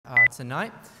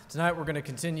tonight. Tonight we're going to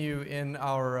continue in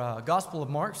our Gospel of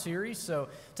Mark series. So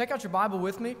take out your Bible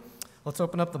with me. Let's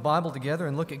open up the Bible together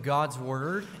and look at God's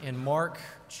Word in Mark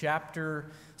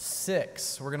chapter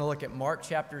 6. We're going to look at Mark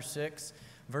chapter 6,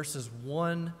 verses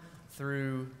 1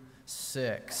 through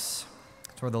 6.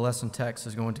 That's where the lesson text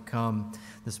is going to come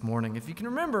this morning. If you can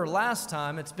remember last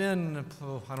time, it's been,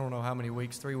 I don't know how many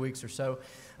weeks, 3 weeks or so,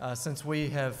 since we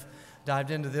have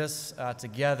dived into this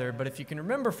together. But if you can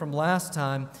remember from last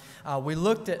time, we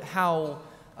looked at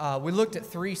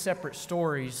three separate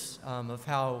stories of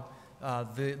how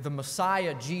the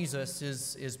Messiah, Jesus,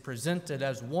 is presented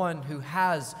as one who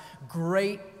has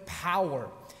great power.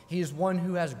 He is one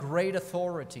who has great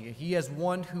authority. He is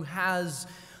one who has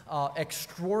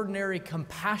extraordinary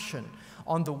compassion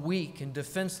on the weak and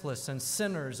defenseless and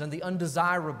sinners and the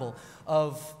undesirable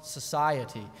of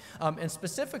society. And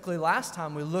specifically, last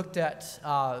time we looked at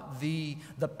the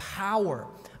power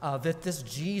that this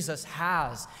Jesus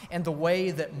has and the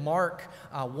way that Mark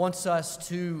wants us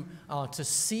to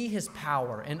see his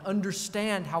power and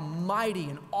understand how mighty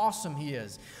and awesome he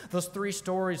is. Those three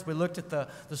stories, we looked at the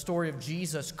story of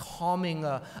Jesus calming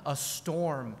a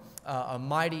storm, a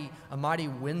mighty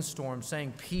windstorm,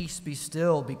 saying, "Peace, be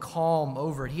still, be calm,"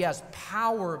 over it. He has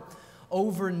power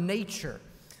over nature.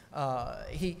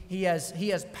 He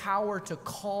has power to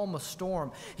calm a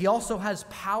storm. He also has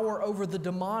power over the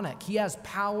demonic. He has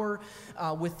power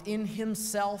within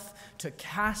himself to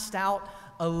cast out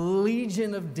a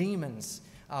legion of demons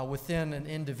within an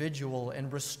individual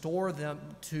and restore them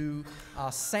to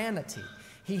sanity.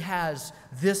 He has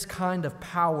this kind of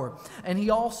power. And he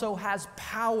also has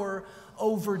power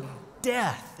over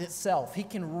death itself. He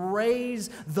can raise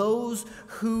those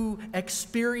who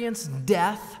experience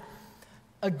death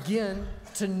again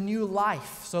to new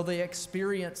life. So they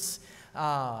experience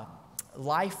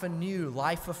life anew,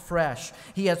 life afresh.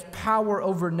 He has power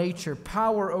over nature,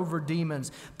 power over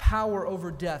demons, power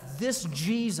over death. This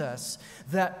Jesus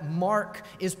that Mark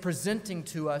is presenting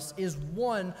to us is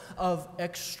one of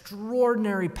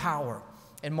extraordinary power.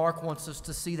 And Mark wants us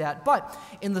to see that. But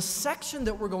in the section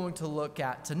that we're going to look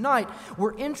at tonight,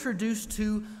 we're introduced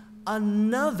to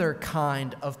another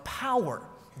kind of power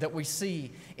that we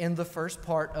see in the first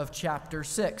part of chapter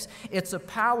 6. It's a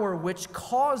power which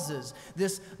causes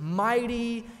this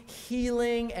mighty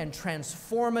healing and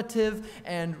transformative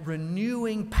and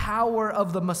renewing power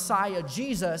of the Messiah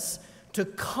Jesus to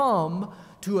come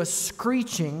to a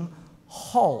screeching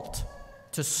halt,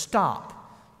 to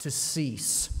stop, to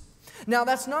cease. Now,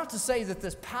 that's not to say that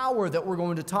this power that we're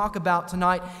going to talk about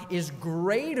tonight is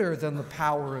greater than the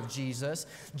power of Jesus.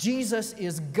 Jesus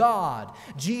is God.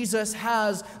 Jesus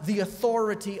has the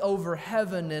authority over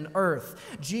heaven and earth.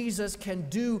 Jesus can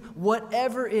do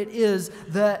whatever it is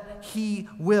that he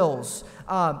wills.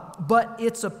 But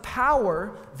it's a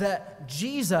power that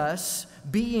Jesus,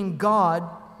 being God,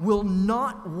 will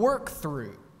not work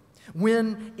through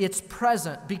when it's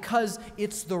present, because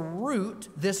it's the root,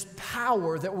 this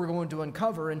power that we're going to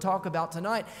uncover and talk about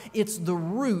tonight, it's the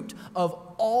root of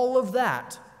all of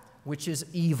that which is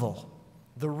evil.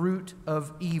 The root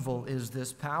of evil is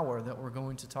this power that we're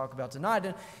going to talk about tonight.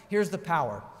 And here's the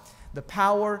power. The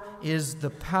power is the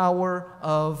power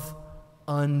of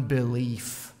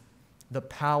unbelief. The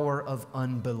power of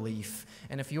unbelief.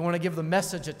 And if you want to give the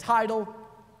message a title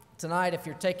tonight, if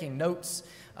you're taking notes,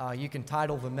 you can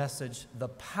title the message, "The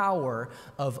Power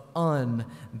of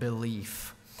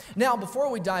Unbelief." Now, before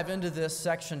we dive into this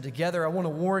section together, I want to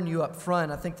warn you up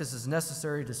front. I think this is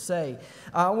necessary to say.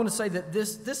 I want to say that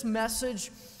this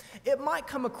message, it might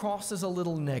come across as a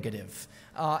little negative.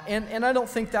 And I don't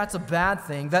think that's a bad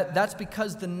thing. That's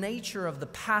because the nature of the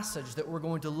passage that we're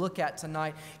going to look at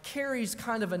tonight carries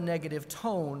kind of a negative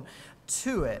tone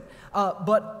to it.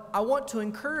 But I want to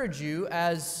encourage you,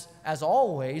 as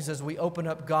always, as we open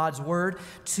up God's Word,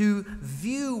 to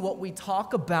view what we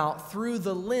talk about through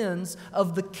the lens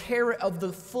of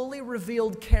the fully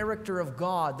revealed character of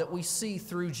God that we see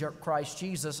through Christ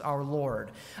Jesus our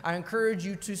Lord. I encourage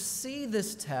you to see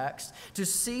this text, to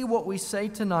see what we say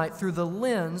tonight through the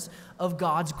lens of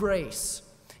God's grace.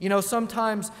 You know,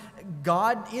 sometimes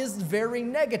God is very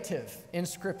negative in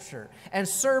Scripture, and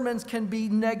sermons can be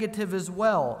negative as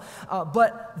well.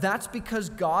 But that's because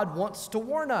God wants to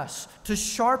warn us, to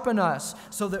sharpen us,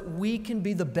 so that we can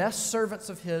be the best servants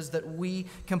of His that we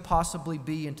can possibly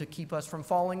be, and to keep us from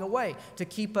falling away, to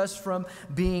keep us from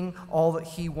being all that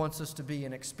He wants us to be,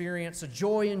 and experience a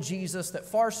joy in Jesus that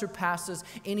far surpasses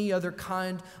any other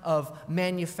kind of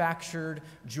manufactured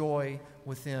joy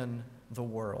within the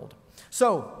world.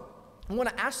 So, I want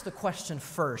to ask the question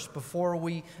first before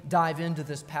we dive into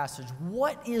this passage.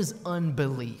 What is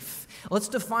unbelief? Let's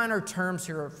define our terms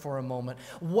here for a moment.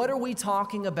 What are we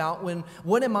talking about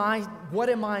what am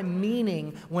I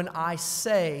meaning when I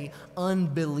say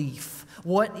unbelief?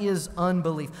 What is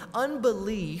unbelief?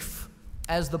 Unbelief,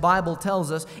 as the Bible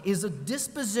tells us, is a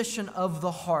disposition of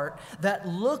the heart that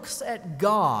looks at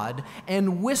God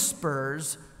and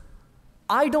whispers,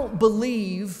 I don't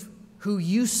believe who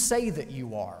you say that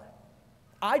you are.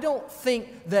 I don't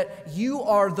think that you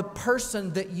are the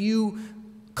person that you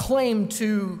claim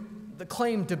to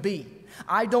be.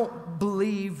 I don't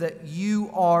believe that you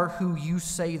are who you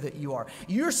say that you are.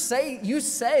 You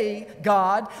say,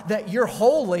 God, that you're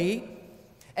holy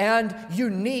and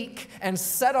unique and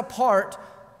set apart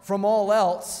from all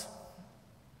else.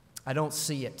 I don't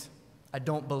see it. I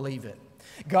don't believe it.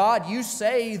 God, you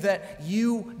say that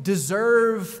you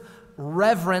deserve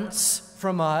reverence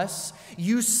from us.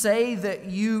 You say that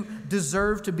you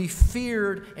deserve to be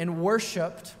feared and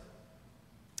worshiped.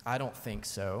 I don't think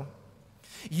so.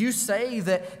 You say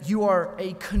that you are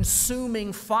a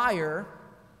consuming fire.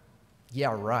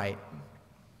 Yeah, right.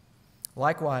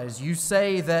 Likewise, you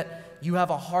say that you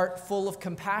have a heart full of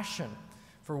compassion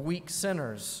for weak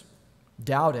sinners.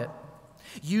 Doubt it.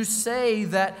 You say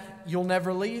that you'll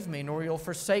never leave me, nor you'll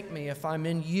forsake me if I'm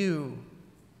in you.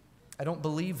 I don't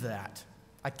believe that.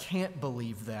 I can't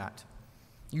believe that.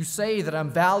 You say that I'm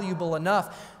valuable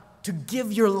enough to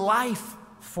give your life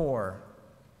for,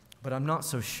 but I'm not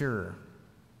so sure.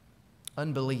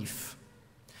 Unbelief.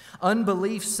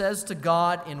 Unbelief says to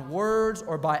God in words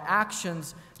or by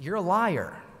actions, you're a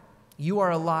liar. You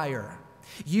are a liar.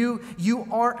 You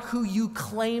aren't who you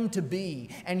claim to be,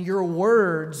 and your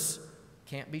words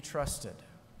can't be trusted.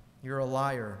 You're a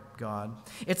liar, God.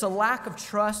 It's a lack of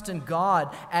trust in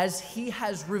God as He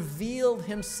has revealed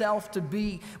Himself to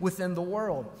be within the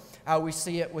world. We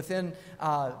see it within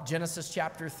Genesis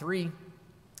chapter 3.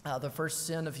 The first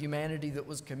sin of humanity that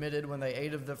was committed when they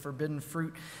ate of the forbidden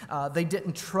fruit. They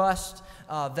didn't trust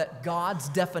that God's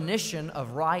definition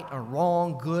of right or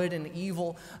wrong, good and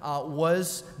evil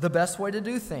was the best way to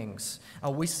do things.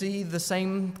 We see the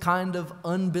same kind of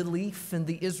unbelief in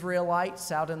the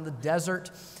Israelites out in the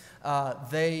desert.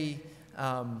 They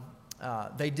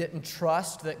didn't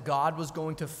trust that God was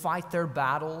going to fight their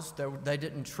battles. They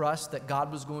didn't trust that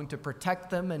God was going to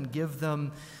protect them and give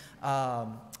them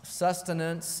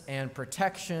sustenance and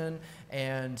protection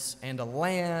and a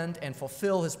land and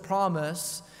fulfill His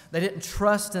promise. They didn't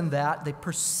trust in that. They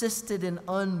persisted in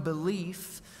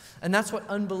unbelief. And that's what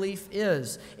unbelief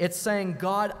is. It's saying,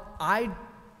 God, I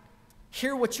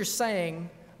hear what you're saying,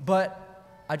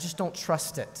 but I just don't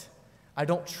trust it. I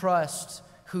don't trust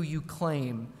who you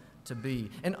claim to be.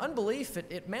 And unbelief,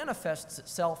 it manifests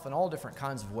itself in all different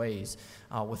kinds of ways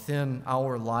within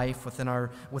our life, within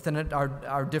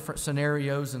our different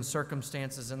scenarios and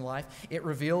circumstances in life. It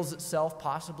reveals itself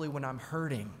possibly when I'm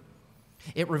hurting.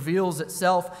 It reveals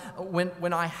itself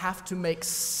when I have to make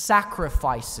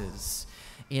sacrifices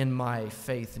in my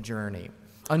faith journey.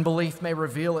 Unbelief may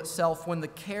reveal itself when the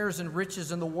cares and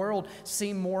riches in the world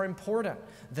seem more important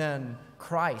than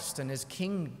Christ and His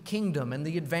kingdom and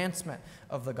the advancement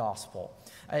of the gospel.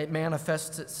 It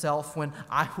manifests itself when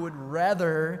I would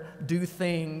rather do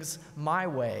things my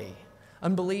way.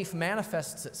 Unbelief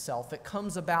manifests itself. It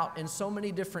comes about in so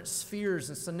many different spheres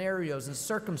and scenarios and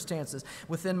circumstances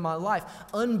within my life.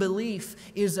 Unbelief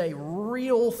is a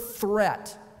real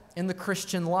threat in the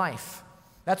Christian life.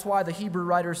 That's why the Hebrew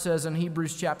writer says in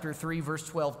Hebrews chapter 3, verse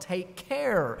 12, "Take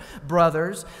care,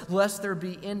 brothers, lest there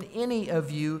be in any of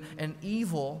you an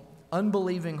evil,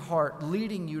 unbelieving heart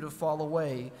leading you to fall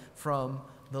away from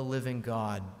the living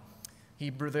God."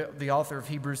 The author of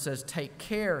Hebrews says, take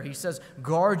care. He says,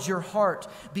 guard your heart,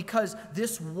 because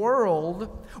this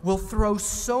world will throw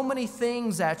so many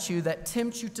things at you that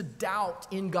tempt you to doubt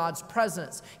in God's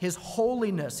presence, His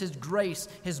holiness, His grace,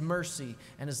 His mercy,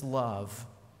 and His love.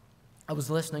 I was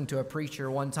listening to a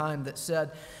preacher one time that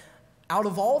said, out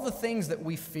of all the things that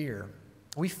we fear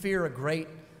a great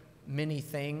many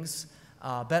things,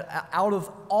 but out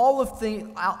of all of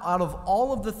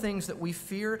the things that we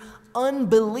fear,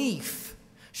 unbelief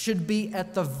should be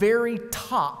at the very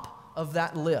top of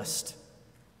that list.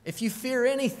 If you fear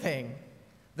anything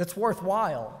that's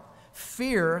worthwhile,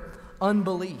 fear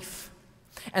unbelief.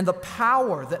 And the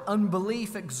power that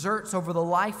unbelief exerts over the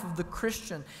life of the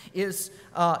Christian is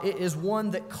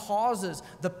one that causes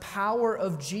the power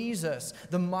of Jesus,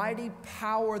 the mighty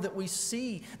power that we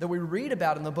see, that we read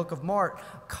about in the book of Mark,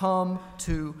 come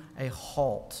to a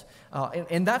halt.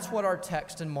 And that's what our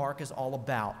text in Mark is all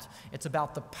about. It's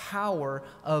about the power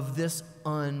of this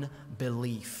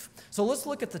unbelief. So let's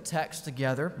look at the text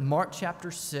together. Mark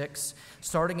chapter 6,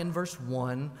 starting in verse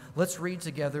 1. Let's read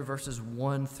together verses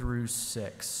 1 through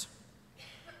 6.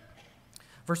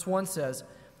 Verse 1 says,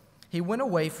 "He went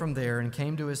away from there and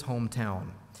came to his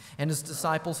hometown, and his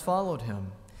disciples followed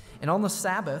him. And on the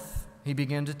Sabbath he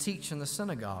began to teach in the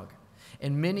synagogue.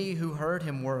 And many who heard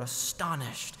him were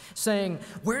astonished, saying,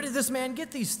 'Where did this man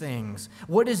get these things?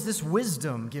 What is this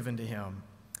wisdom given to him?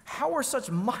 How are such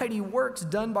mighty works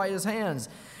done by his hands?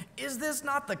 Is this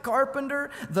not the carpenter,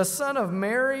 the son of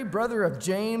Mary, brother of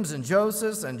James and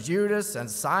Joseph and Judas and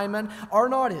Simon? Are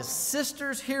not his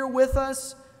sisters here with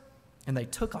us?' And they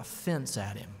took offense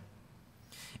at him.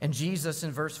 And Jesus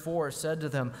in verse 4 said to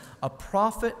them, 'A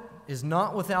prophet is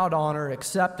not without honor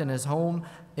except in his home,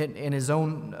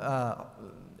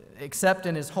 except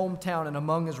in his hometown and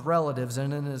among his relatives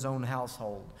and in his own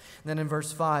household.' And then in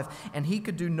verse 5, 'And he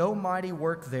could do no mighty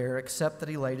work there except that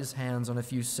he laid his hands on a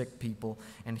few sick people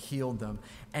and healed them.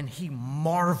 And he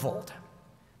marveled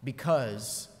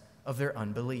because of their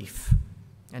unbelief.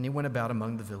 And he went about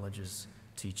among the villages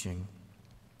teaching.'"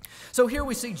 So here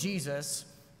we see Jesus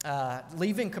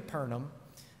leaving Capernaum.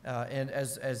 And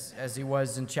as he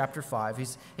was in chapter 5,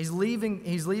 he's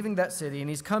leaving that city, and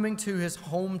he's coming to his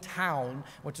hometown,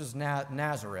 which is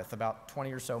Nazareth, about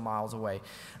 20 or so miles away.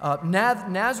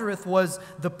 Nazareth was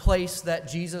the place that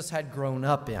Jesus had grown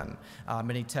up in.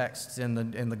 Many texts in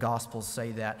the Gospels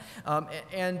say that.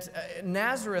 And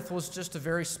Nazareth was just a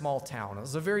very small town. It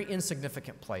was a very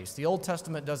insignificant place. The Old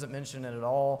Testament doesn't mention it at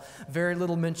all. Very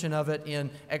little mention of it in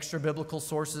extra biblical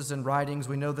sources and writings.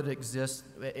 We know that it exists.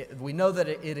 We know that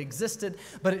it existed,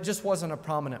 but it just wasn't a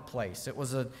prominent place. It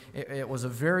was a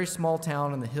very small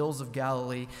town in the hills of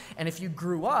Galilee. And if you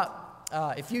grew up,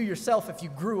 if you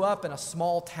grew up in a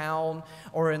small town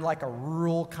or in like a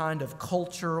rural kind of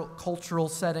cultural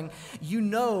setting, you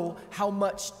know how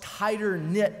much tighter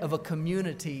knit of a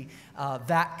community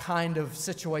that kind of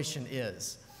situation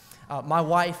is. My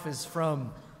wife is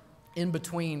from in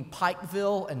between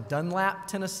Pikeville and Dunlap,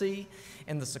 Tennessee,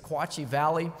 in the Sequatchie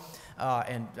Valley.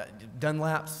 And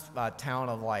Dunlap's a town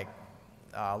of like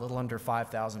a little under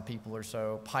 5,000 people or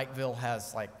so. Pikeville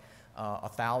has like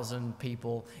 1,000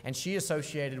 people, and she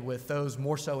associated with those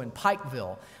more so in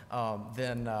Pikeville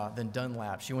than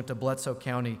Dunlap. She went to Bledsoe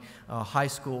County High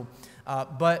School,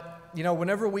 but you know,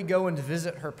 whenever we go in to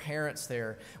visit her parents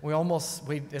there,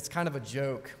 it's kind of a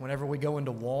joke. Whenever we go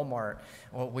into Walmart,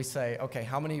 we say, "Okay,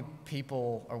 how many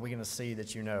people are we going to see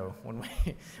that you know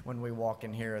when we walk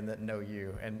in here and that know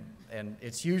you?" And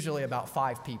it's usually about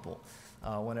 5 people.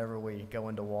 Whenever we go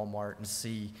into Walmart and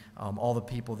see all the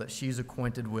people that she's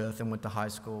acquainted with and went to high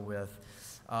school with.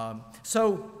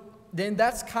 So then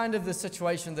that's kind of the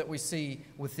situation that we see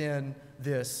within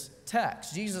this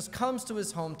text. Jesus comes to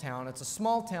his hometown. It's a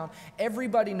small town.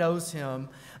 Everybody knows him,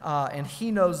 and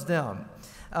he knows them.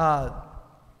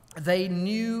 They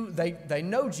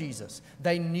know Jesus.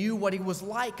 They knew what he was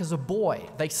like as a boy.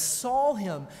 They saw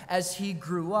him as he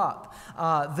grew up.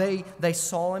 They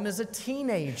saw him as a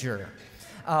teenager.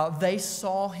 They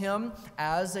saw him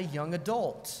as a young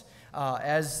adult.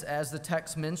 As the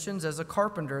text mentions, as a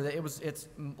carpenter. It's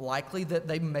likely that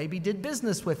they maybe did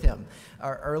business with him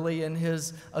early in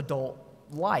his adult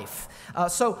life.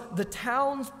 So the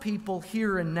townspeople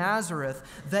here in Nazareth,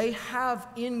 they have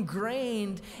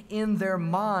ingrained in their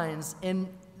minds in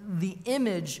the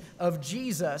image of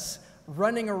Jesus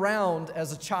running around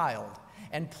as a child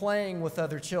and playing with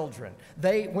other children.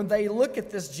 When they look at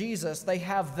this Jesus, they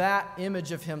have that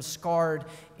image of him scarred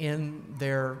in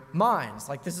their minds.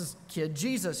 Like, this is kid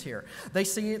Jesus here. They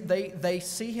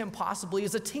see him possibly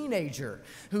as a teenager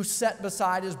who sat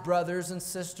beside his brothers and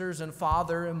sisters and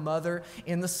father and mother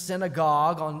in the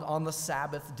synagogue on the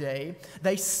Sabbath day.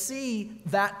 They see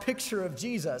that picture of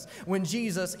Jesus when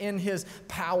Jesus, in his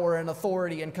power and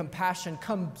authority and compassion,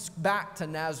 comes back to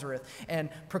Nazareth and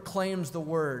proclaims the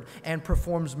word and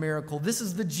performs miracle. This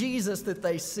is the Jesus that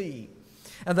they see.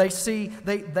 And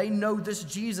they know this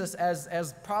Jesus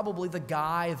as probably the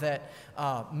guy that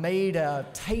made a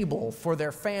table for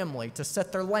their family to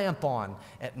set their lamp on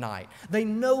at night. They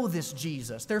know this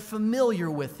Jesus. They're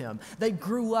familiar with him. They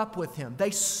grew up with him.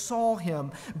 They saw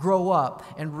him grow up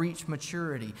and reach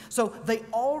maturity. So they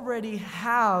already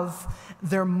have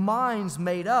their minds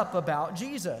made up about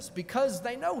Jesus because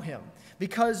they know him,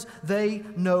 because they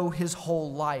know his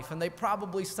whole life. And they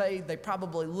probably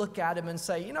look at him and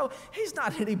say, you know, he's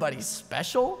not anybody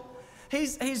special.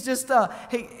 He's just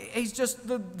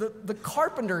the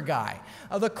carpenter guy,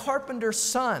 the carpenter's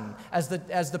son, as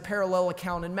the parallel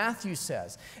account in Matthew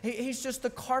says. He's just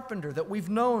the carpenter that we've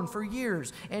known for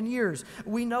years and years.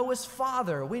 We know his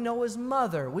father, we know his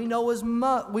mother, we know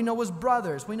his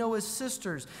brothers, we know his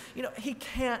sisters. You know, he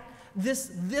can't.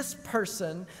 This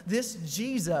person, this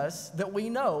Jesus that we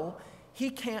know, he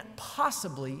can't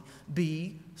possibly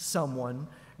be someone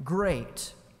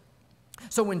great.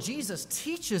 So when Jesus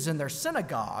teaches in their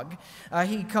synagogue,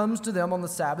 he comes to them on the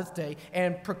Sabbath day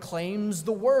and proclaims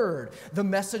the word, the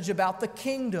message about the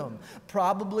kingdom.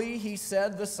 Probably he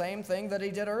said the same thing that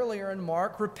he did earlier in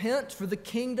Mark: repent, for the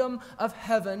kingdom of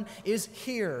heaven is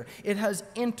here. It has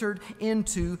entered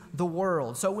into the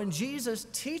world. So when Jesus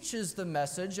teaches the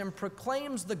message and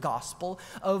proclaims the gospel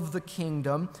of the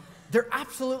kingdom, they're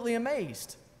absolutely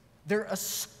amazed. They're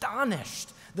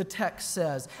astonished, the text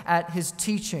says, at his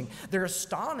teaching. They're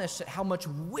astonished at how much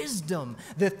wisdom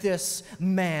that this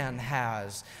man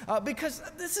has. Because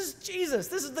this is Jesus.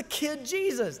 This is the kid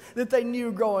Jesus that they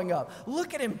knew growing up.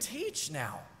 Look at him teach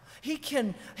now. He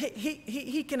can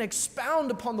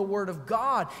expound upon the Word of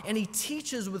God, and he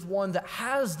teaches with one that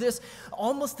has this,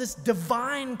 almost this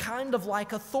divine kind of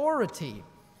like authority.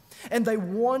 And they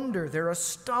wonder, they're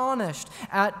astonished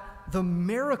at the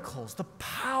miracles, the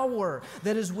power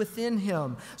that is within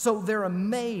him. So they're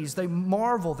amazed, they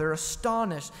marvel, they're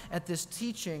astonished at this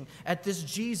teaching, at this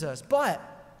Jesus. But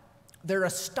their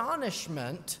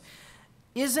astonishment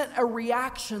isn't a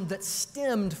reaction that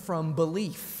stemmed from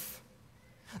belief.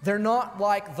 They're not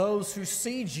like those who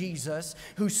see Jesus,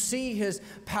 who see his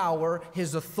power,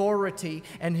 his authority,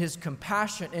 and his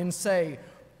compassion and say,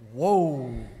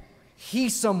 whoa,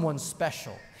 he's someone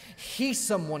special. He's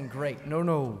someone great.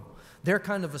 No. Their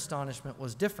kind of astonishment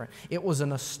was different. It was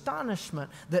an astonishment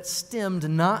that stemmed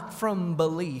not from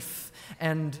belief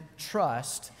and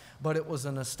trust, but it was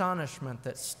an astonishment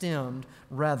that stemmed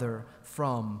rather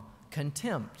from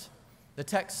contempt. The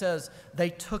text says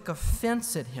they took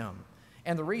offense at him.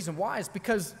 And the reason why is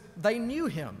because they knew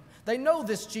him. They know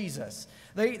this Jesus.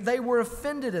 They were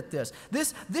offended at this.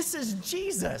 This is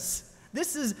Jesus.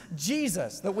 This is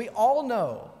Jesus that we all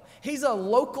know. He's a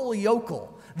local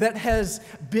yokel that has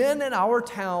been in our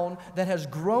town, that has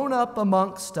grown up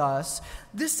amongst us.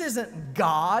 This isn't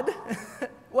God.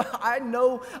 Well, I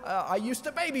know I used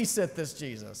to babysit this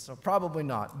Jesus, so probably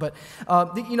not. But,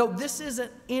 this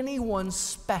isn't anyone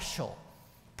special.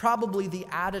 Probably the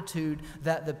attitude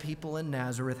that the people in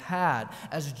Nazareth had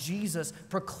as Jesus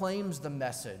proclaims the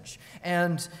message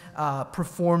and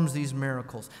performs these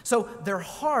miracles. So their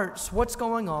hearts, what's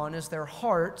going on is their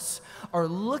hearts are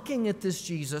looking at this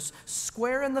Jesus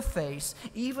square in the face,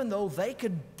 even though they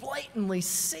could blatantly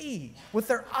see with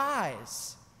their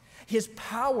eyes his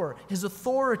power, his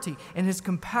authority, and his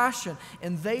compassion.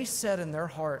 And they said in their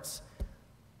hearts,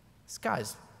 this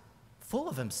guy's full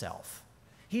of himself.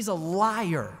 He's a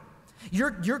liar.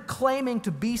 You're claiming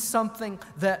to be something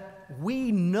that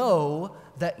we know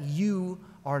that you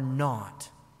are not.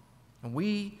 And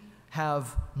we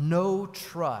have no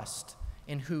trust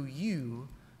in who you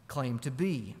claim to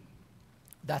be.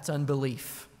 That's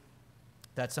unbelief.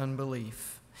 That's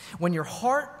unbelief. When your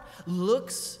heart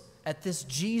looks at this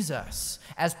Jesus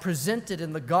as presented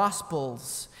in the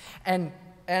Gospels and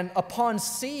upon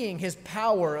seeing his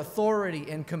power,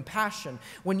 authority, and compassion,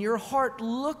 when your heart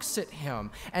looks at him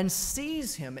and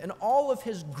sees him in all of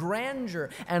his grandeur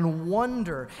and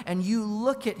wonder, and you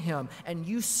look at him and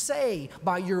you say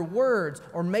by your words,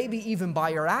 or maybe even by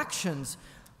your actions,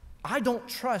 I don't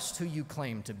trust who you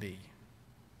claim to be.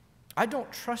 I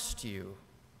don't trust you,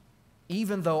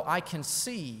 even though I can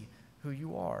see who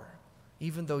you are,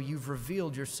 even though you've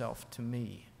revealed yourself to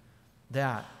me.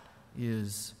 That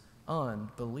is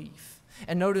unbelief.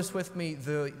 And notice with me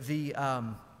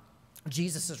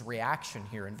Jesus' reaction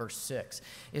here in verse 6.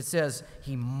 It says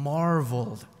he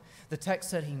marveled. The text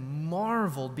said he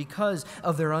marveled because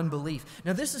of their unbelief.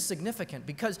 Now this is significant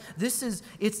because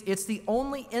it's the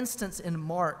only instance in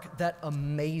Mark that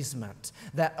amazement,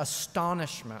 that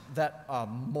astonishment, that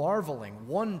marveling,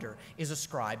 wonder is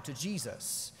ascribed to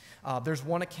Jesus. There's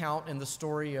one account in the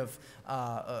story of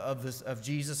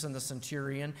Jesus and the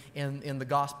centurion in the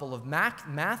Gospel of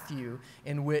Matthew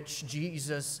in which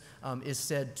Jesus is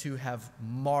said to have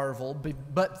marveled,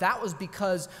 but that was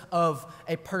because of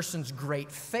a person's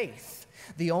great faith.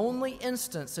 The only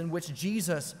instance in which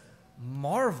Jesus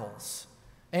marvels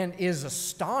and is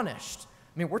astonished,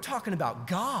 I mean, we're talking about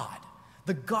God,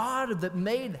 the God that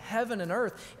made heaven and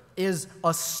earth. is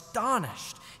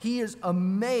astonished. He is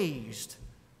amazed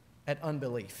at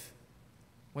unbelief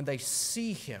when they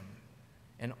see him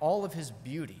in all of his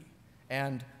beauty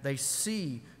and they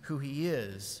see who he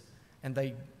is, and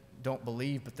they don't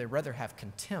believe, but they rather have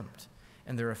contempt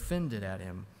and they're offended at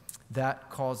him. That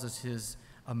causes his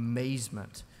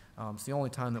amazement. It's the only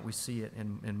time that we see it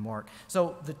in Mark.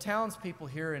 So the townspeople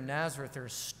here in Nazareth are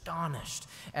astonished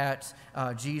at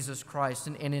Jesus Christ.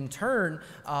 And in turn,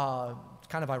 kind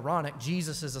of ironic,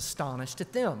 Jesus is astonished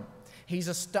at them.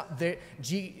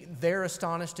 They're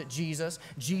astonished at Jesus.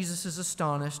 Jesus is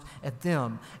astonished at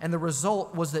them. And the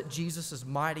result was that Jesus'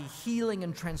 mighty healing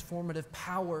and transformative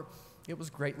power, it was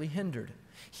greatly hindered.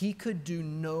 He could do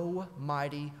no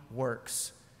mighty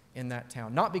works in that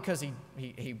town. Not because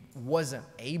he wasn't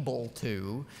able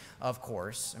to, of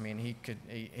course. I mean, he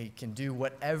can do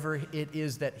whatever it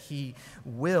is that he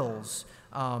wills.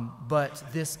 But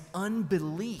this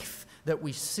unbelief that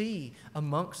we see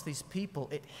amongst these people,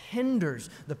 it hinders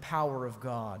the power of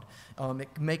God.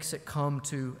 It makes it come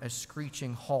to a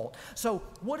screeching halt. So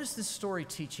what is this story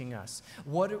teaching us?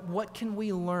 What can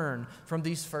we learn from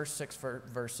these first 6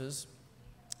 verses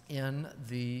in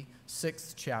the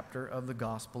 6th chapter of the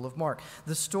Gospel of Mark?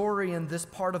 The story in this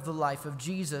part of the life of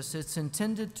Jesus, it's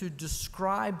intended to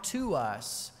describe to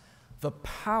us the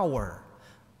power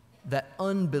that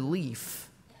unbelief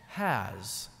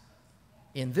has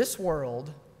in this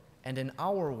world and in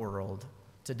our world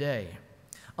today.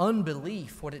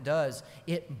 Unbelief, what it does,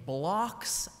 it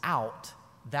blocks out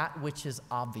that which is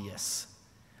obvious.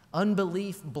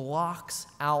 Unbelief blocks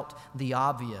out the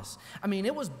obvious. I mean,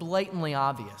 it was blatantly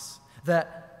obvious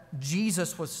that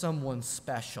Jesus was someone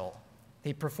special.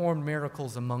 He performed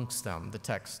miracles amongst them, the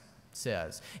text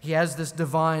says. He has this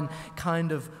divine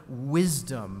kind of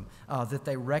wisdom that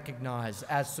they recognize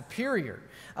as superior.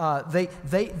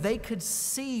 They could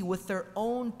see with their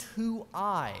own 2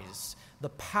 eyes the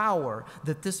power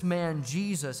that this man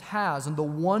Jesus has and the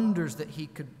wonders that he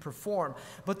could perform.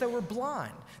 But they were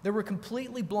blind. They were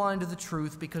completely blind to the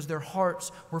truth because their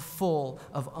hearts were full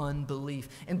of unbelief.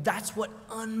 And that's what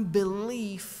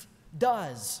unbelief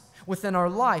does within our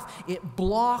life. It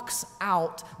blocks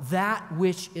out that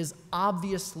which is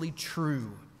obviously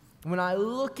true. When I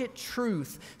look at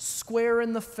truth square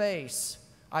in the face,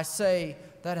 I say,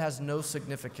 that has no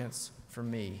significance for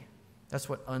me. That's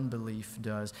what unbelief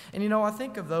does. And I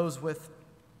think of those with,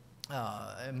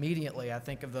 immediately, I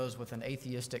think of those with an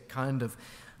atheistic kind of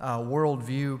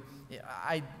worldview.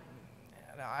 I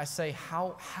say,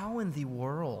 how in the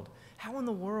world? How in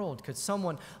the world could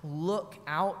someone look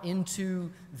out into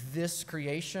this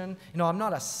creation? I'm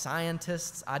not a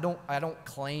scientist. I don't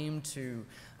claim to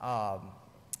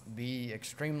be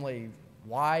extremely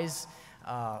wise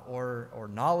or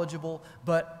knowledgeable,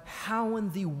 but how in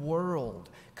the world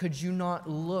could you not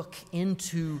look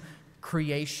into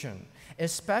creation,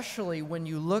 especially when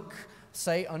you look,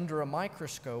 say, under a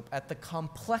microscope at the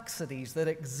complexities that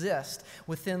exist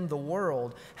within the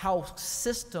world, how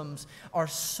systems are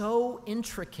so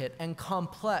intricate and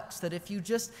complex that if you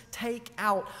just take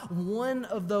out one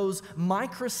of those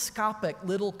microscopic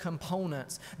little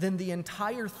components, then the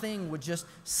entire thing would just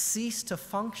cease to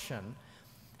function.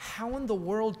 How in the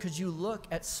world could you look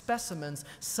at specimens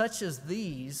such as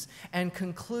these and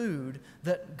conclude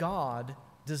that God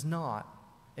does not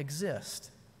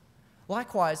exist?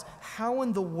 Likewise, how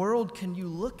in the world can you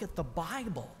look at the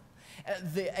Bible,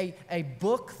 a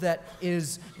book that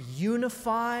is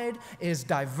unified, is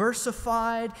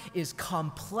diversified, is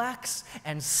complex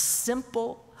and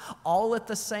simple, all at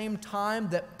the same time,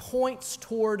 that points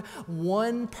toward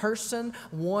one person,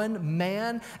 one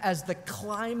man, as the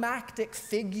climactic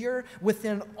figure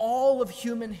within all of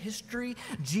human history,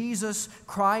 Jesus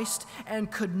Christ,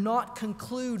 and could not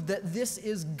conclude that this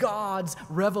is God's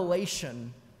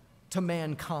revelation to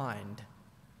mankind?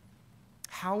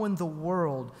 How in the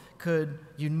world could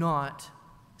you not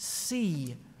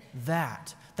see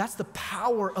that? That's the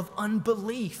power of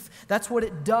unbelief. That's what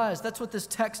it does. That's what this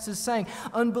text is saying.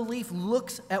 Unbelief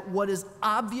looks at what is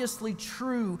obviously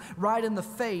true right in the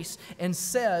face and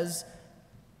says,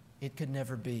 it could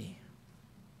never be.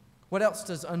 What else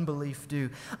does unbelief do?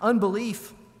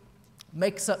 Unbelief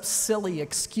makes up silly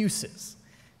excuses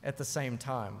at the same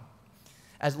time.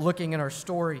 As looking at our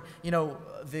story,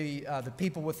 the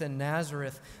people within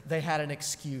Nazareth, they had an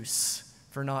excuse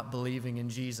for not believing in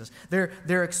Jesus.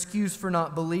 Their excuse for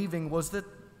not believing was that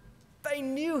they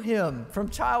knew him from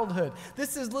childhood.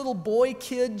 This is little boy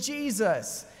kid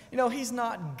Jesus. He's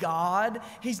not God.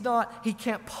 He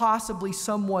can't possibly be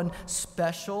someone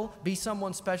special,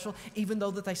 even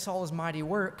though that they saw his mighty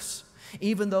works.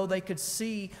 even though they could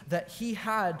see that he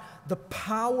had the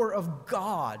power of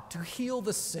God to heal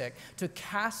the sick, to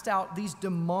cast out these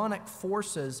demonic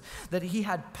forces, that he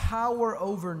had power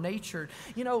over nature.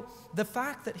 You know, the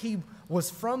fact that he was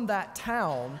from that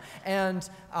town and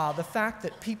the fact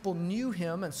that people knew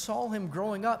him and saw him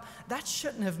growing up, that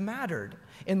shouldn't have mattered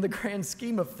in the grand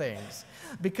scheme of things.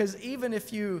 Because even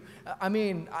if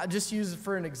I just use it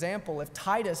for an example, if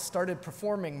Titus started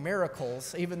performing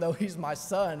miracles, even though he's my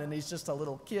son and he's just a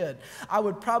little kid, I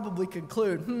would probably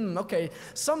conclude, okay,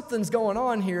 something's going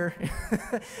on here.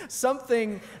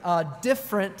 Something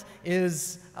different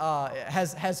has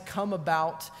come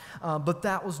about, but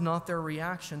that was not their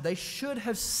reaction. They should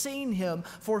have seen him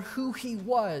for who he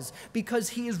was, because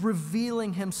he is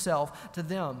revealing himself to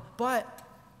them. But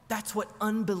that's what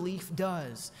unbelief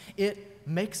does. It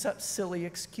makes up silly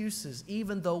excuses,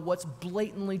 even though what's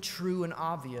blatantly true and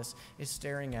obvious is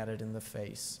staring at it in the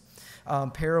face.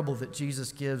 Parable that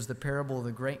Jesus gives, the parable of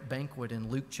the great banquet in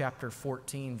Luke chapter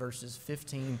 14, verses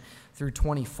 15 through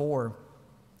 24.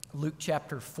 Luke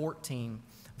chapter 14,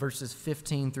 verses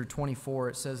 15 through 24,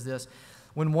 it says this: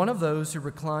 "When one of those who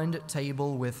reclined at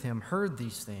table with him heard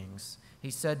these things,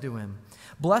 he said to him,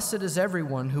 'Blessed is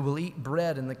everyone who will eat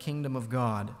bread in the kingdom of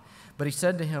God.' But he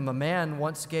said to him, 'A man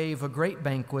once gave a great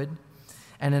banquet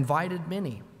and invited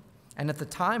many. And at the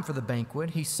time for the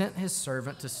banquet, he sent his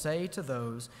servant to say to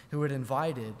those who had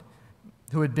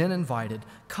been invited,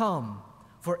 "Come,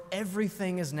 for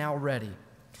everything is now ready."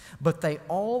 But they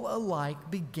all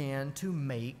alike began to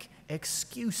make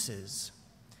excuses.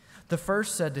 The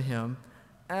first said to him,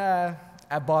 I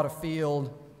bought a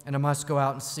field and I must go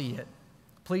out and see it.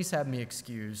 Please have me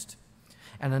excused."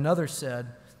 And another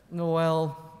said,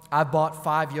 "Well, I bought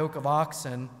 5 yoke of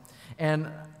oxen, and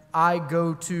I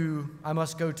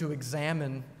must go to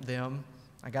examine them.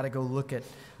 I got to go look at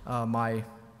my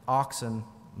oxen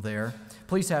there.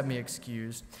 Please have me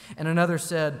excused." And another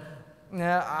said,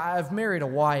 "I've married a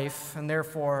wife, and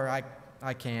therefore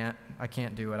I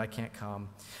can't do it. I can't come."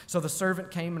 So the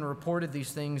servant came and reported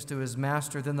these things to his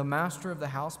master. Then the master of the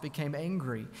house became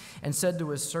angry and said to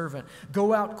his servant,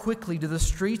 "Go out quickly to the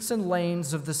streets and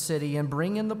lanes of the city and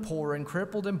bring in the poor and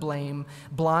crippled and blind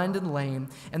and lame."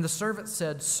 And the servant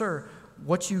said, "Sir,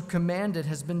 what you commanded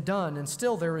has been done, and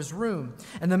still there is room."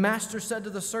 And the master said to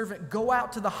the servant, "Go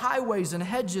out to the highways and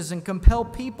hedges and compel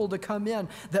people to come in,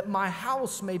 that my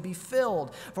house may be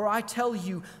filled. For I tell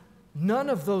you, none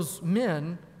of those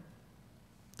men,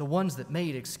 the ones that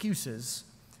made excuses,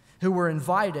 who were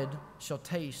invited, shall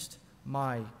taste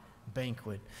my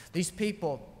banquet." These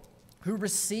people who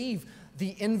receive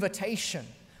the invitation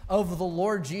of the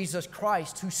Lord Jesus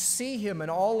Christ, who see him in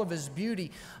all of his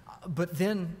beauty, but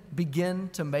then begin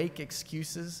to make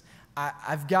excuses.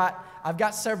 I've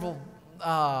got several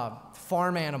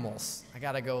farm animals. I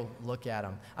got to go look at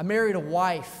them. I married a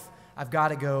wife. I've got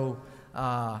to go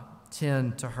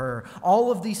tend to her.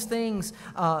 All of these things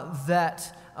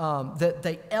that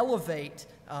they elevate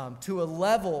to a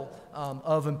level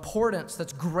of importance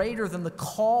that's greater than the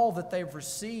call that they've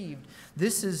received.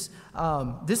 This is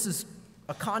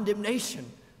a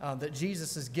condemnation that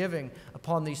Jesus is giving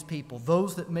upon these people,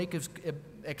 those that make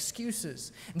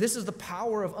excuses. And this is the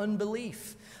power of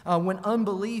unbelief. When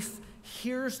unbelief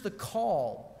hears the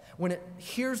call, when it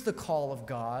hears the call of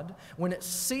God, when it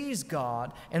sees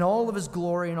God and all of his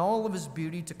glory and all of his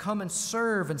beauty, to come and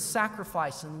serve and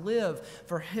sacrifice and live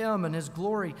for him and his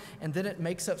glory, and then it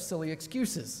makes up silly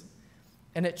excuses.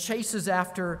 And it chases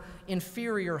after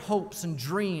inferior hopes and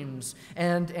dreams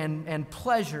and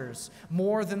pleasures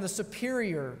more than the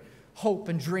superior hope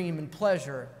and dream and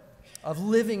pleasure of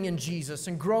living in Jesus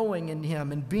and growing in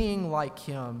him and being like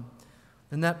him.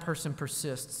 Then that person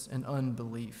persists in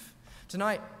unbelief.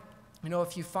 Tonight,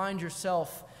 if you find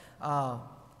yourself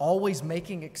always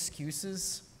making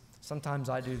excuses, sometimes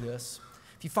I do this.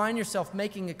 If you find yourself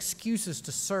making excuses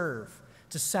to serve,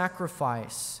 to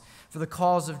sacrifice for the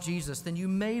cause of Jesus, then you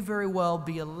may very well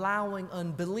be allowing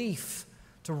unbelief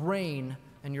to reign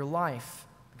in your life.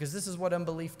 Because this is what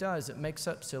unbelief does. It makes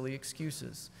up silly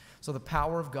excuses. So the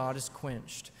power of God is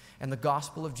quenched, and the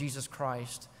gospel of Jesus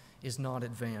Christ is not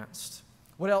advanced.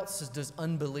 What else does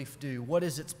unbelief do? What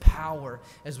is its power,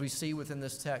 as we see within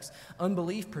this text?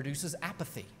 Unbelief produces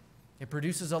apathy. It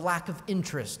produces a lack of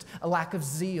interest, a lack of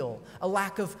zeal, a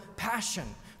lack of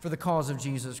passion for the cause of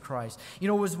Jesus Christ.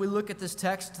 As we look at this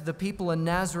text, the people in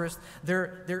Nazareth,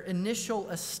 their initial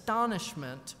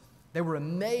astonishment, they were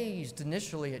amazed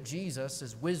initially at Jesus,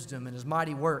 his wisdom and his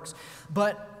mighty works.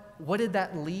 But what did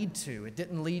that lead to? It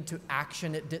didn't lead to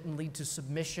action. It didn't lead to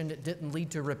submission. It didn't lead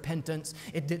to repentance.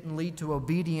 It didn't lead to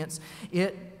obedience.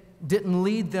 It didn't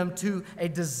lead them to a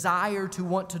desire to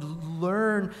want to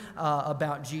learn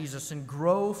about Jesus and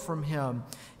grow from him.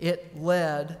 It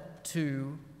led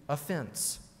to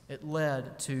offense. It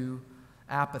led to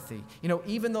apathy.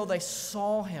 Even though they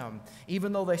saw him,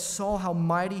 even though they saw how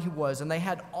mighty he was, and they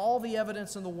had all the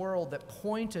evidence in the world that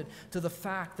pointed to the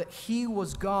fact that he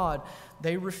was God,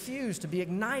 they refused to be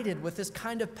ignited with this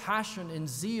kind of passion and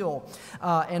zeal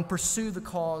and pursue the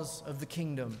cause of the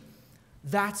kingdom.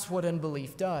 That's what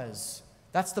unbelief does.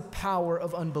 That's the power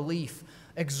of unbelief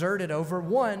exerted over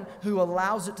one who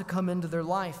allows it to come into their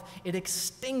life. It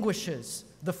extinguishes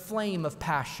the flame of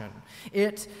passion.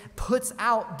 It puts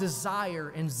out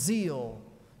desire and zeal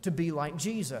to be like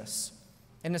Jesus.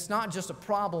 And it's not just a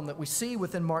problem that we see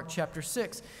within Mark chapter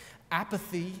 6.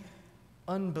 Apathy,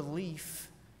 unbelief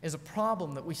is a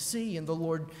problem that we see in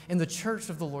the church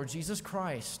of the Lord Jesus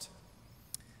Christ.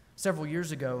 Several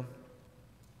years ago,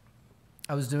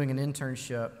 I was doing an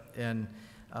internship, and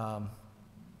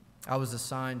I was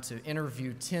assigned to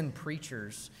interview 10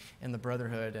 preachers in the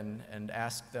Brotherhood and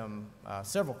ask them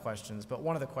several questions. But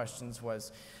one of the questions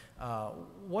was,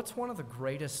 what's one of the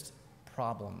greatest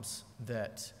problems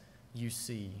that you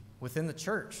see within the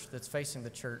church that's facing the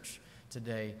church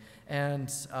today?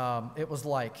 And it was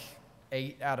like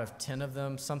 8 out of 10 of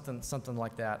them, something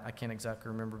like that. I can't exactly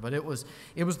remember, but it was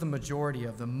the majority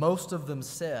of them. Most of them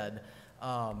said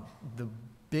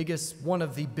one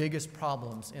of the biggest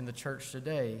problems in the church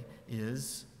today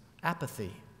is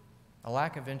apathy, a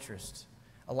lack of interest,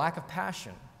 a lack of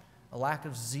passion, a lack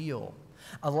of zeal,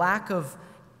 a lack of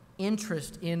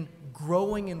interest in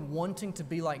growing and wanting to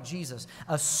be like Jesus,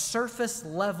 a surface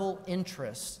level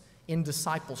interest in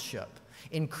discipleship,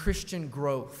 in Christian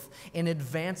growth, in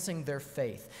advancing their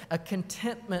faith, a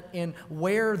contentment in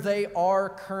where they are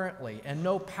currently, and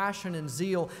no passion and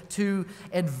zeal to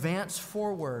advance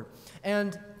forward.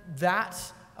 And that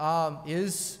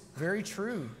is very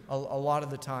true a lot of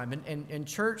the time. And in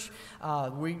church,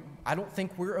 I don't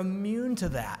think we're immune to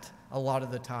that a lot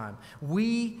of the time.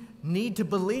 We need to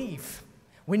believe.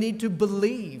 We need to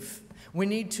believe. We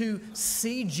need to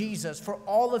see Jesus for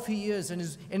all of he is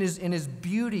in his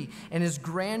beauty and his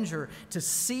grandeur, to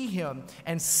see him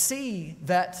and see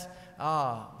that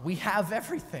we have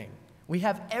everything. We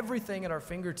have everything at our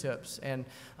fingertips, and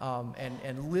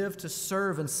live to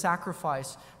serve and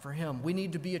sacrifice for him. We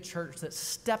need to be a church that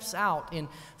steps out in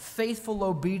faithful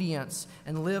obedience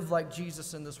and live like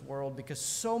Jesus in this world, because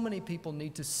so many people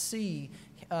need to see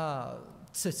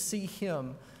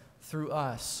him through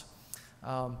us.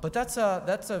 But that's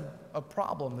a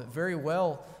problem that very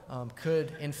well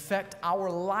could infect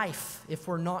our life if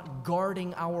we're not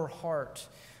guarding our heart.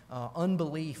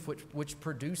 Unbelief, which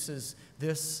produces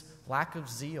this lack of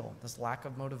zeal, this lack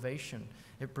of motivation.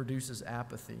 It produces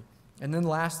apathy. And then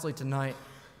lastly tonight,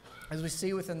 as we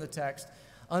see within the text,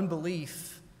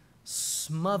 unbelief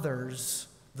smothers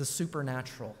the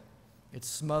supernatural. It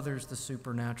smothers the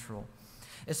supernatural.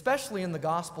 Especially in the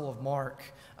Gospel of Mark,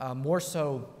 more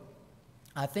so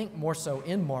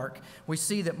in Mark, we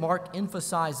see that Mark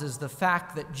emphasizes the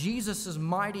fact that Jesus'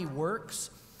 mighty works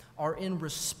are in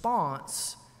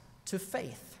response to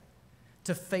faith,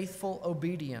 to faithful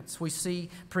obedience. We see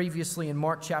previously in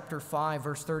Mark chapter 5,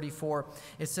 verse 34,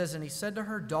 it says, "And he said to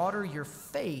her, 'Daughter, your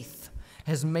faith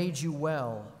has made you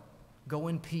well. Go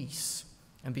in peace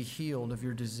and be healed of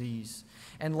your disease.'"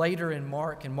 And later in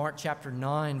Mark chapter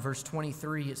 9, verse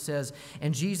 23, it says,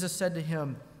 "And Jesus said to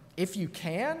him, 'If you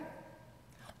can,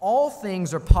 all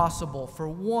things are possible for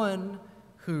one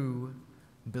who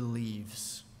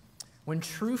believes.'" When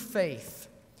true faith,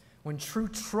 when true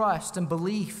trust and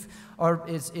belief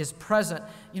is present,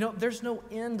 there's no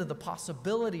end to the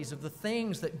possibilities of the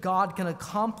things that God can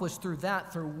accomplish through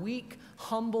weak,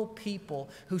 humble people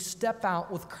who step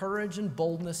out with courage and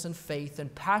boldness and faith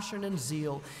and passion and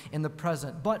zeal in the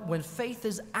present. But when faith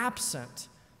is absent,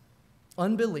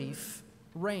 unbelief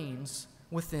reigns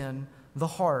within the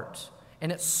heart,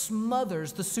 and it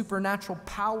smothers the supernatural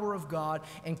power of God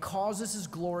and causes his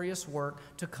glorious work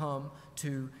to come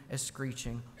to a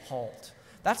screeching halt.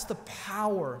 That's the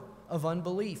power of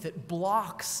unbelief. It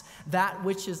blocks that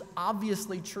which is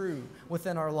obviously true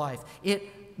within our life.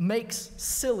 It makes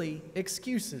silly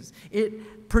excuses.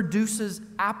 It produces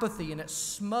apathy, and it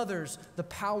smothers the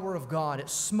power of God. It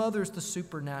smothers the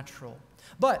supernatural.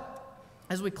 But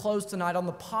as we close tonight, on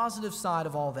the positive side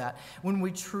of all that, when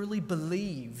we truly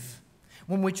believe,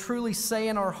 when we truly say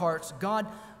in our hearts,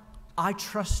 "God, I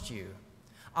trust you.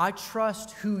 I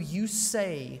trust who you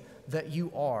say that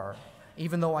you are,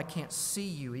 even though I can't see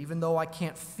you, even though I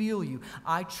can't feel you.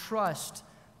 I trust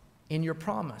in your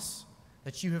promise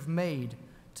that you have made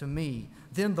to me."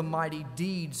 Then the mighty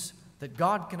deeds that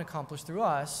God can accomplish through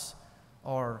us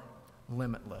are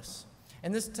limitless.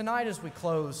 And tonight as we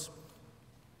close,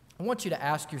 I want you to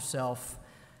ask yourself,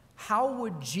 how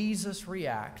would Jesus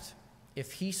react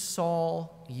if he saw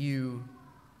you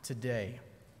today?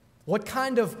 What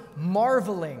kind of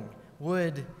marveling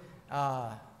would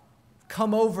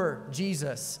come over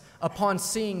Jesus upon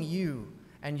seeing you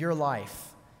and your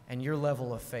life and your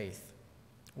level of faith?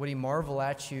 Would he marvel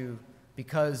at you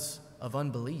because of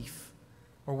unbelief?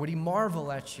 Or would he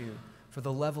marvel at you for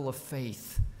the level of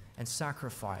faith and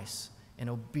sacrifice and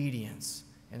obedience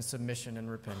and submission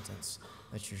and repentance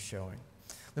that you're showing?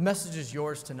 The message is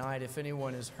yours tonight. If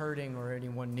anyone is hurting or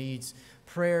anyone needs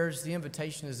prayers, the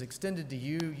invitation is extended to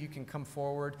you. You can come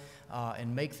forward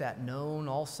and make that known.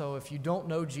 Also, if you don't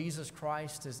know Jesus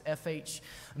Christ, as F.H.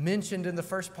 mentioned in the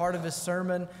first part of his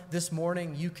sermon this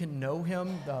morning, you can know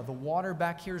him. The water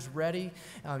back here is ready.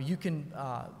 You can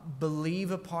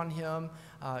believe upon him.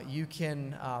 You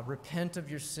can repent of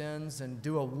your sins and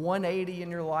do a 180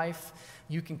 in your life.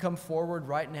 You can come forward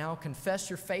right now, confess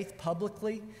your faith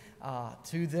publicly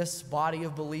to this body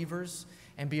of believers,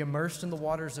 and be immersed in the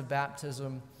waters of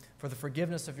baptism for the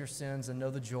forgiveness of your sins and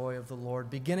know the joy of the Lord,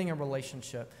 beginning a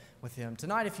relationship with him.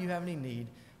 Tonight, if you have any need,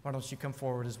 why don't you come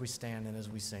forward as we stand and as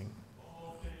we sing.